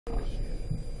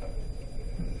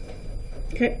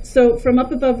Okay, so from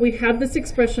up above, we have this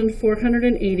expression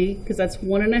 480, because that's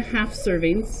 1.5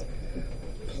 servings,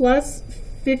 plus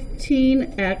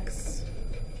 15x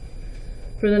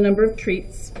for the number of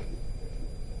treats.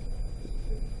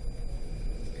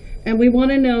 And we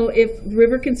want to know if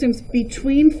River consumes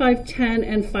between 510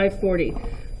 and 540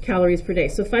 calories per day.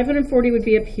 So 540 would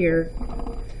be up here,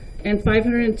 and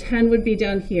 510 would be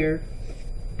down here.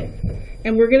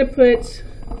 And we're going to put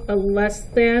a less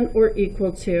than or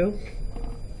equal to,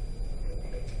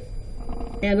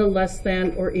 and a less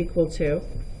than or equal to.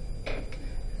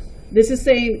 This is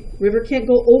saying River can't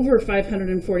go over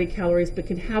 540 calories, but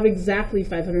can have exactly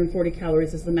 540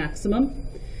 calories as the maximum,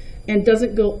 and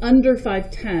doesn't go under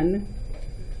 510,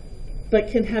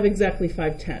 but can have exactly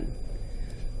 510.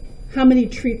 How many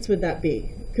treats would that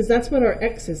be? Because that's what our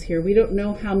X is here. We don't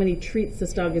know how many treats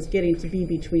this dog is getting to be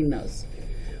between those.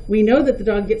 We know that the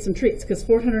dog gets some treats because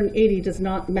 480 does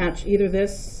not match either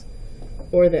this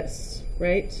or this,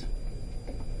 right?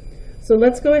 So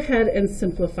let's go ahead and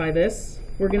simplify this.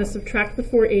 We're going to subtract the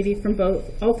 480 from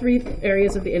all three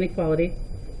areas of the inequality.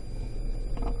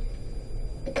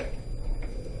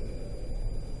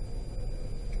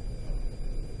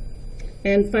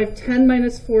 And 510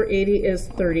 minus 480 is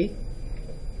 30,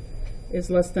 is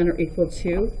less than or equal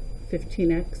to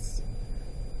 15x.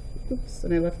 Oops,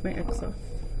 and I left my x off.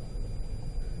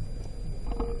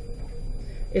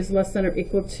 Is less than or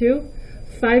equal to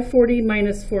 540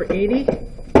 minus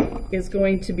 480 is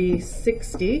going to be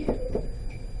 60.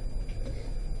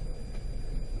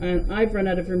 And I've run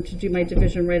out of room to do my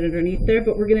division right underneath there,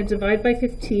 but we're going to divide by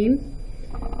 15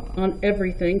 on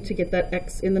everything to get that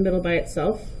x in the middle by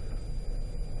itself.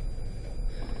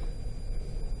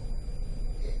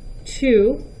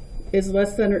 2 is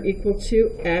less than or equal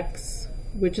to x,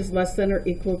 which is less than or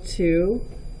equal to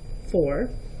 4.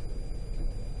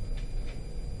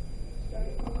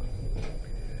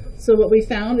 So what we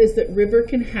found is that River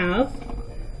can have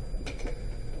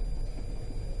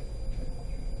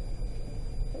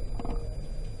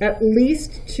at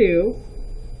least 2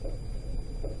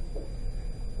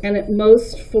 and at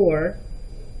most 4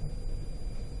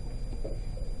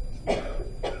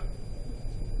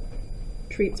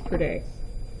 treats per day.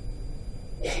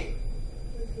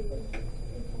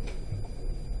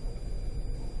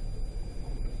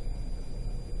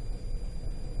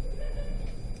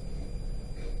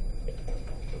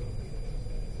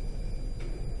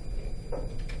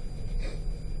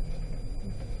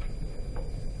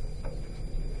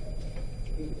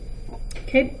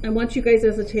 Okay, I want you guys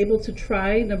as a table to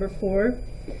try number 4.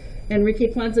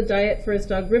 Enrique plans a diet for his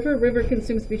dog River. River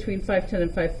consumes between 510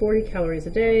 and 540 calories a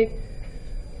day.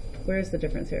 Where's the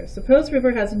difference here? Suppose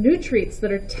River has new treats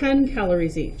that are 10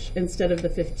 calories each instead of the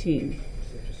 15.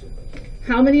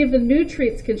 How many of the new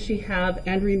treats can she have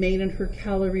and remain in her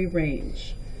calorie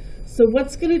range? So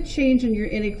what's going to change in your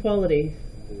inequality?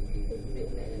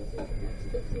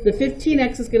 The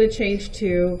 15x is going to change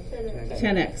to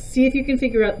 10x. See if you can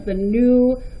figure out the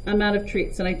new amount of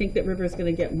treats. And I think that River is going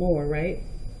to get more, right?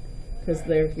 Because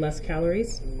there's less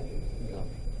calories.